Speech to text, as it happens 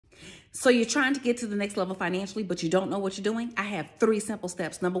So you're trying to get to the next level financially, but you don't know what you're doing? I have 3 simple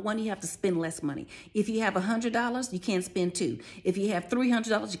steps. Number 1, you have to spend less money. If you have $100, you can't spend 2. If you have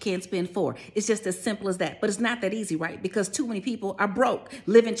 $300, you can't spend 4. It's just as simple as that. But it's not that easy, right? Because too many people are broke,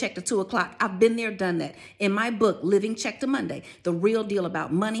 living check to 2 o'clock. I've been there, done that. In my book, Living Check to Monday, the real deal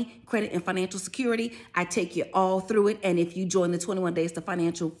about money, credit, and financial security, I take you all through it. And if you join the 21 Days to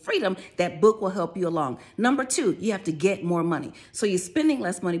Financial Freedom, that book will help you along. Number 2, you have to get more money. So you're spending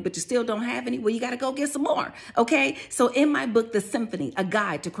less money, but you still don't have any. Well, you got to go get some more. Okay. So in my book, The Symphony, a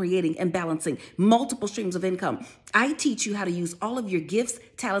guide to creating and balancing multiple streams of income, I teach you how to use all of your gifts,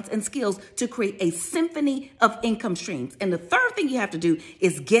 talents, and skills to create a symphony of income streams. And the third thing you have to do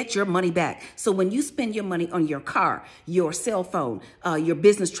is get your money back. So when you spend your money on your car, your cell phone, your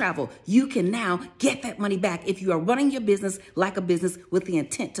business travel, you can now get that money back if you are running your business like a business with the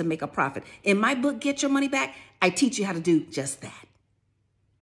intent to make a profit. In my book, Get Your Money Back, I teach you how to do just that.